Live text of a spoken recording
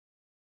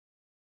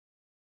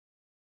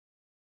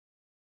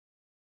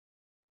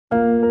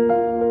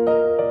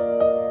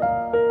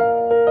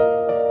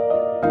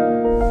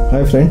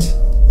Hi friends,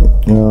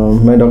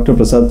 मैं doctor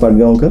प्रसाद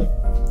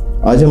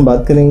पाटगांवकर। आज हम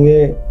बात करेंगे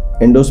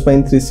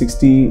एंडोस्पाइन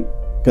 360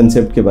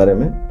 कंसेप्ट के बारे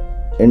में।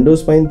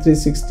 एंडोस्पाइन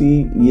 360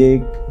 ये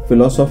एक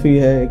फिलॉसफी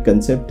है, एक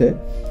कंसेप्ट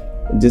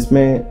है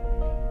जिसमें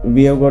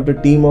we have got a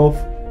team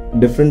of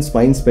different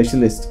spine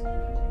specialist,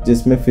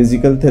 जिसमें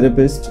physical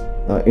therapist,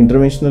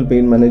 interventional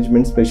pain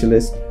management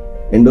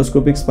specialist,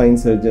 endoscopic spine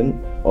surgeon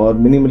और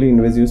मिनिमली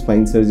इन्वेजिव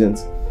स्पाइन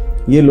सर्जन्स,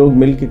 ये लोग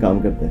मिल के काम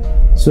करते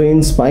हैं। सो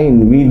इन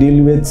spine we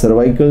deal with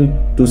cervical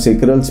to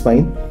sacral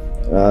spine,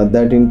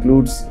 that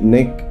includes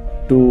neck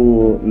to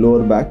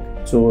lower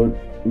back. So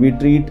we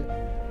treat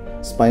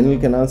spinal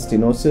canal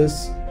stenosis,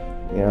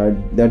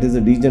 that is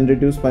a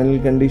degenerative spinal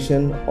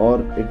condition, or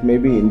it may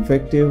be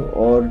infective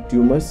or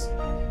tumors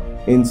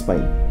in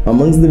spine.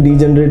 Amongst the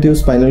degenerative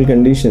spinal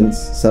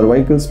conditions,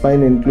 cervical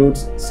spine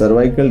includes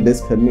cervical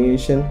disc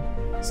herniation,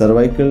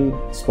 cervical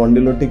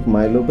spondylotic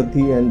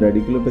myelopathy and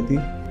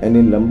radiculopathy,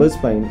 and in lumbar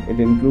spine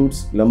it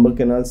includes lumbar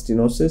canal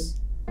stenosis,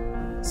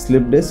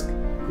 slip disc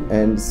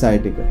and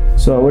sciatica.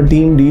 So our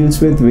team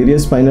deals with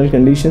various spinal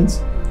conditions.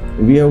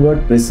 We have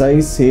got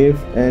precise, safe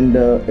and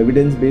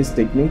evidence-based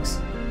techniques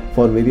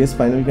for various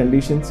spinal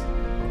conditions.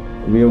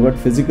 We have got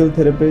physical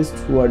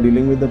therapists who are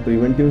dealing with the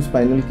preventive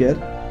spinal care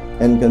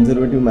and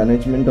conservative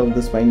management of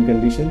the spine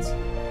conditions.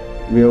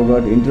 We have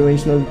got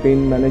interventional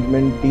pain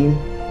management team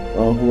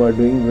who are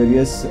doing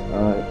various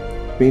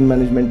pain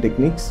management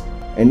techniques.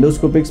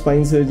 Endoscopic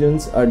spine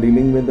surgeons are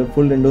dealing with the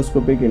full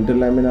endoscopic,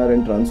 interlaminar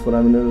and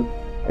transforaminal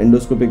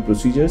endoscopic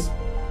procedures.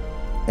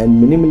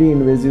 And minimally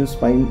invasive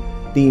spine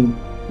team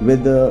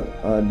with the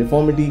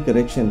deformity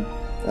correction,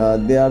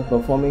 they are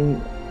performing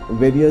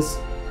various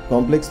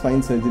complex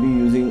spine surgery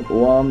using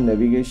O-arm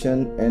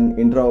navigation and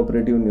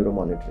intraoperative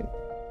neuromonitoring.